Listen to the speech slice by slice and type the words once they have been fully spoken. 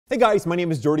Hey guys, my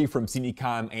name is Jordy from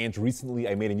Cinecom, and recently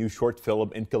I made a new short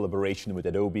film in collaboration with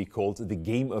Adobe called The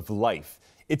Game of Life.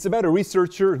 It's about a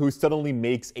researcher who suddenly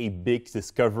makes a big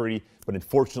discovery, but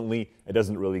unfortunately, it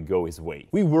doesn't really go his way.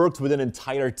 We worked with an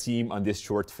entire team on this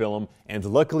short film, and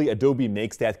luckily Adobe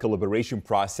makes that collaboration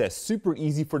process super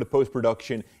easy for the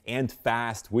post-production and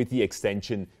fast with the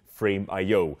extension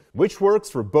Frame.io, which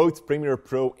works for both Premiere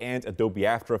Pro and Adobe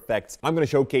After Effects. I'm going to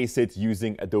showcase it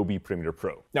using Adobe Premiere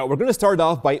Pro. Now, we're going to start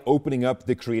off by opening up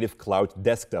the Creative Cloud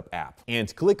desktop app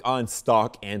and click on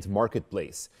Stock and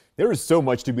Marketplace. There is so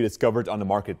much to be discovered on the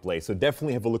Marketplace, so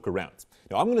definitely have a look around.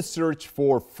 Now, I'm going to search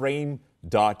for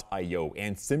Frame.io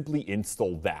and simply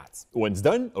install that. Once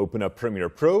done, open up Premiere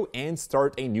Pro and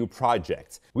start a new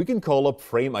project. We can call up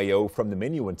Frame.io from the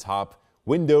menu on top,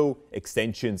 Window,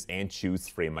 Extensions, and choose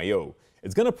Frame.io.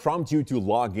 It's going to prompt you to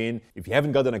log in. If you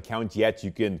haven't got an account yet, you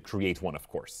can create one, of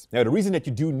course. Now, the reason that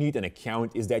you do need an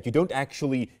account is that you don't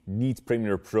actually need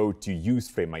Premiere Pro to use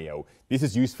Frame.io. This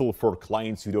is useful for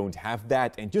clients who don't have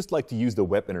that and just like to use the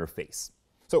web interface.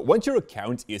 So once your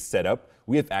account is set up,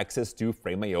 we have access to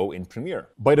Frame.io in Premiere.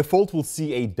 By default, we'll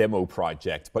see a demo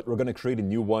project, but we're going to create a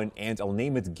new one and I'll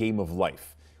name it Game of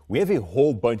Life. We have a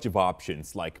whole bunch of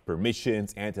options like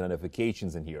permissions and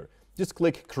notifications in here. Just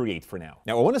click Create for now.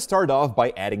 Now, I want to start off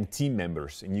by adding team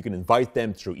members, and you can invite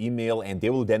them through email and they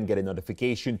will then get a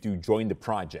notification to join the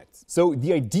project. So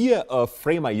the idea of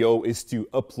Frame.io is to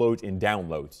upload and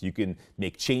download. You can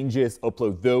make changes,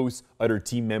 upload those, other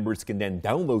team members can then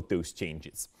download those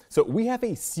changes. So we have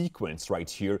a sequence right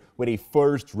here with a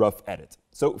first rough edit.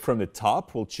 So from the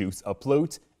top, we'll choose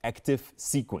Upload, Active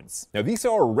Sequence. Now these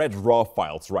are red raw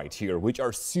files right here, which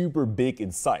are super big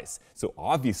in size. So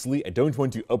obviously I don't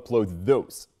want to upload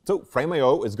those. So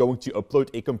Frame.io is going to upload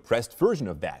a compressed version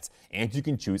of that, and you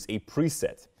can choose a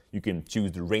preset. You can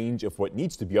choose the range of what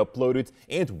needs to be uploaded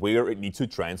and where it needs to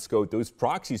transcode those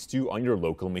proxies to on your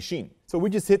local machine. So we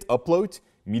just hit Upload.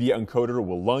 Media Encoder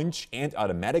will launch and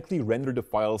automatically render the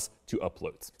files to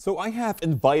upload. So I have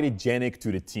invited Janik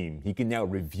to the team. He can now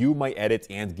review my edit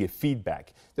and give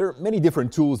feedback. There are many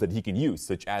different tools that he can use,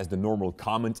 such as the normal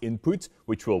comment input,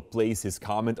 which will place his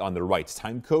comment on the right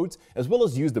timecode, as well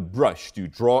as use the brush to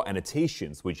draw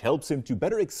annotations, which helps him to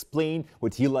better explain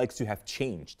what he likes to have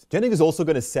changed. Janik is also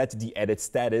going to set the edit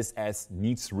status as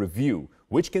Needs Review,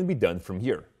 which can be done from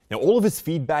here. Now, all of his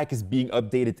feedback is being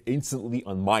updated instantly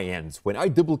on my end. When I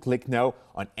double-click now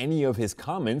on any of his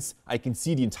comments, I can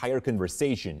see the entire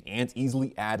conversation and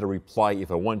easily add a reply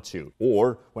if I want to.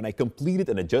 Or, when I completed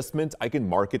an adjustment, I can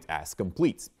mark it as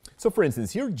complete. So for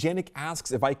instance, here Janik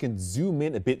asks if I can zoom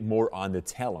in a bit more on the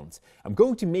talent. I'm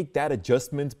going to make that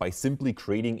adjustment by simply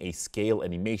creating a scale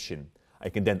animation. I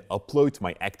can then upload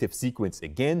my active sequence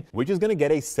again, which is going to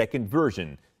get a second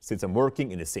version, since I'm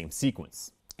working in the same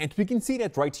sequence. And we can see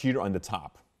that right here on the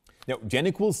top. Now,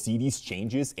 Janik will see these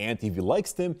changes, and if he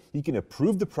likes them, he can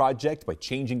approve the project by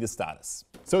changing the status.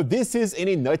 So this is in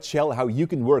a nutshell how you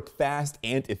can work fast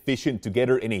and efficient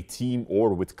together in a team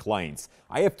or with clients.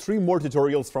 I have 3 more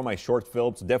tutorials from my short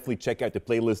film, so definitely check out the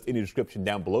playlist in the description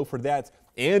down below for that.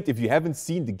 And if you haven't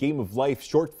seen the Game of Life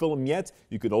short film yet,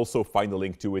 you can also find a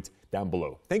link to it down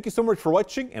below. Thank you so much for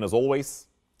watching, and as always,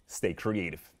 stay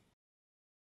creative.